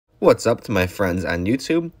What's up to my friends on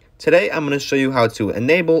YouTube? Today I'm going to show you how to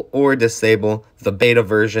enable or disable the beta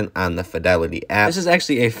version on the Fidelity app. This is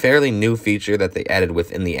actually a fairly new feature that they added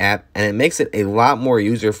within the app, and it makes it a lot more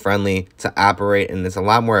user-friendly to operate, and it's a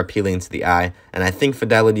lot more appealing to the eye. And I think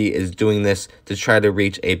Fidelity is doing this to try to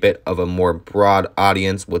reach a bit of a more broad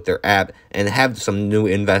audience with their app and have some new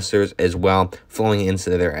investors as well flowing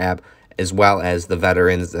into their app, as well as the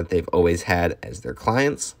veterans that they've always had as their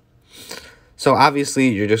clients. So obviously,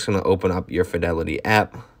 you're just going to open up your Fidelity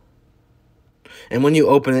app. And when you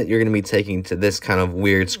open it, you're going to be taken to this kind of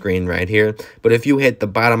weird screen right here. But if you hit the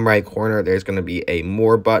bottom right corner, there's going to be a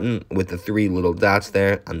More button with the 3 little dots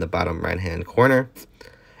there on the bottom right-hand corner.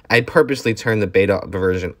 I purposely turned the beta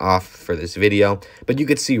version off for this video, but you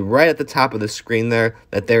could see right at the top of the screen there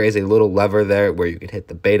that there is a little lever there where you could hit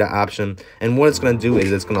the beta option. And what it's going to do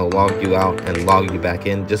is it's going to log you out and log you back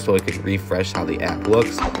in just so it could refresh how the app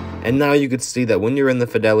looks. And now you could see that when you're in the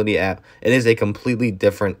Fidelity app, it is a completely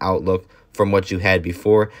different outlook from what you had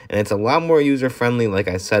before, and it's a lot more user-friendly, like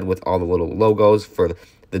I said, with all the little logos for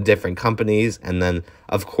the different companies, and then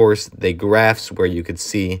of course the graphs where you could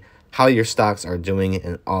see how your stocks are doing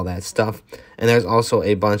and all that stuff. And there's also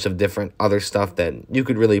a bunch of different other stuff that you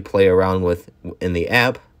could really play around with in the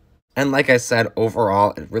app. And like I said,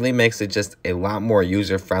 overall, it really makes it just a lot more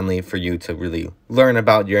user-friendly for you to really learn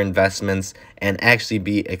about your investments and actually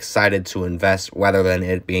be excited to invest rather than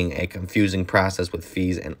it being a confusing process with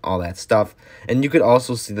fees and all that stuff. And you could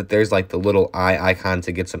also see that there's like the little eye icon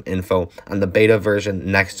to get some info on the beta version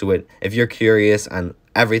next to it. If you're curious on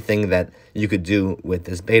everything that you could do with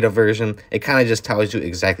this beta version, it kind of just tells you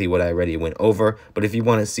exactly what I already went over. But if you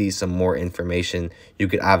want to see some more information, you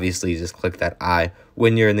could obviously just click that eye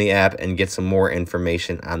when you're in the app and get some more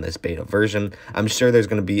information on this beta version. I'm sure there's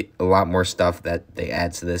going to be a lot more stuff that they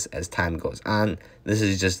add to this as time goes on. This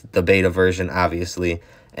is just the beta version, obviously,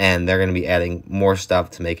 and they're going to be adding more stuff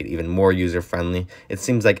to make it even more user-friendly. It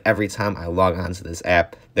seems like every time I log on to this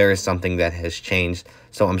app, there is something that has changed.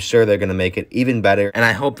 So I'm sure they're going to make it even better, and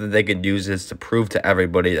I hope that they could use this to prove to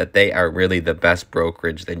everybody that they are really the best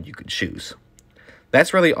brokerage that you could choose.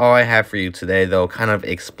 That's really all I have for you today, though, kind of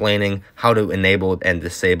explaining how to enable and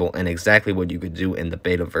disable and exactly what you could do in the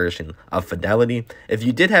beta version of Fidelity. If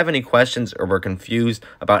you did have any questions or were confused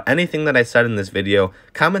about anything that I said in this video,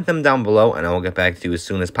 comment them down below and I will get back to you as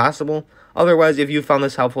soon as possible. Otherwise, if you found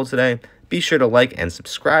this helpful today, be sure to like and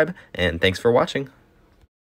subscribe, and thanks for watching.